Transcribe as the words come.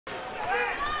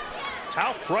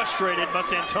How frustrated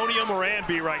must Antonio Moran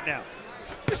be right now?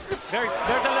 There's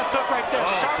a left hook right there.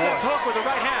 Sharp left hook with the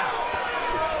right hand.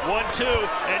 1-2,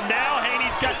 and now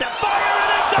Haney's got that fire in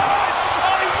his eyes!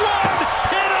 A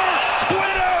one-hitter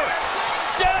quitter!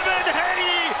 Devin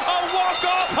Haney, a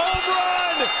walk-off home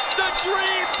run! The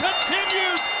dream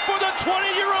continues for the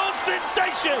 20-year-old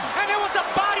sensation! And it was the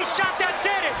body shot that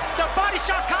did it! The body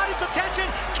shot caught his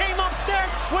attention, came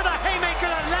upstairs with a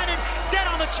haymaker that landed dead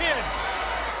on the chin.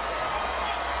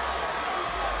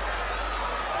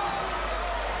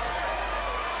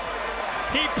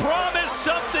 He promised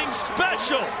something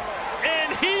special,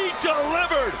 and he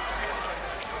delivered.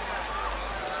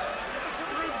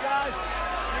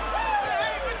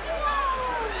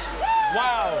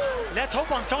 Wow. Let's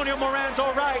hope Antonio Moran's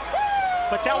all right.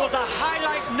 But that was a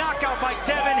highlight knockout by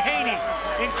Devin Haney.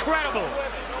 Incredible.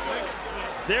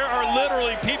 There are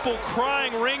literally people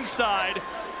crying ringside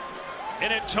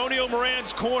in Antonio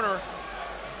Moran's corner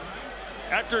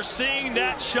after seeing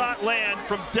that shot land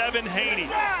from Devin Haney.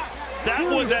 That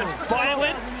was as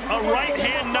violent a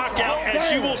right-hand knockout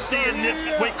as you will see in this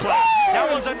weight class. That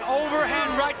was an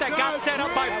overhand right that got set up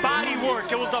by body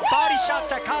work. It was the body shots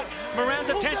that caught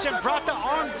Moran's attention, brought the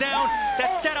arms down,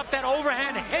 that set up that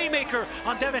overhand haymaker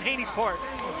on Devin Haney's part.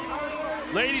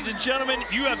 Ladies and gentlemen,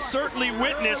 you have certainly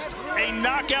witnessed a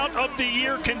knockout of the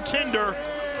year contender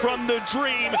from the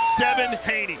Dream, Devin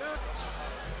Haney.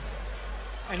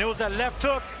 And it was that left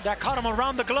hook that caught him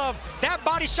around the glove. That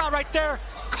body shot right there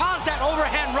caused that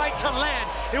overhand right to land.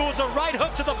 It was a right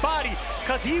hook to the body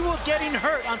because he was getting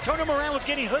hurt. Antonio Moran was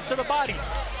getting hit to the body.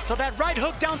 So that right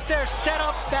hook downstairs set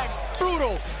up that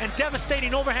brutal and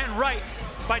devastating overhand right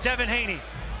by Devin Haney.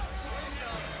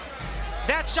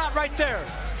 That shot right there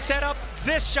set up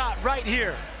this shot right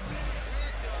here.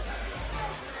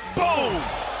 Boom!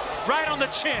 Right on the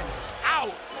chin.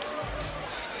 Out.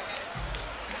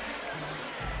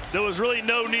 There was really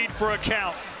no need for a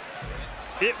count.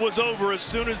 It was over as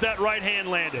soon as that right hand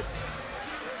landed.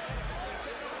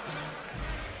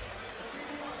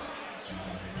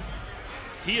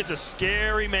 He is a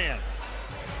scary man.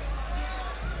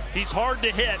 He's hard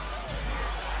to hit.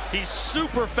 He's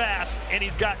super fast, and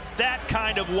he's got that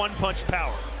kind of one-punch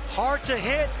power. Hard to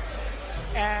hit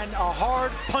and a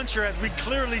hard puncher, as we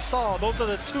clearly saw. Those are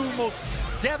the two most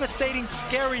devastating,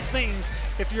 scary things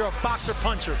if you're a boxer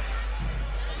puncher.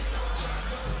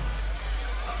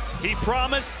 He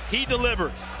promised, he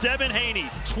delivered. Devin Haney,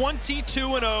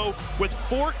 22-0 with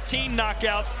 14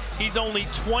 knockouts. He's only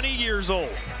 20 years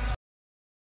old.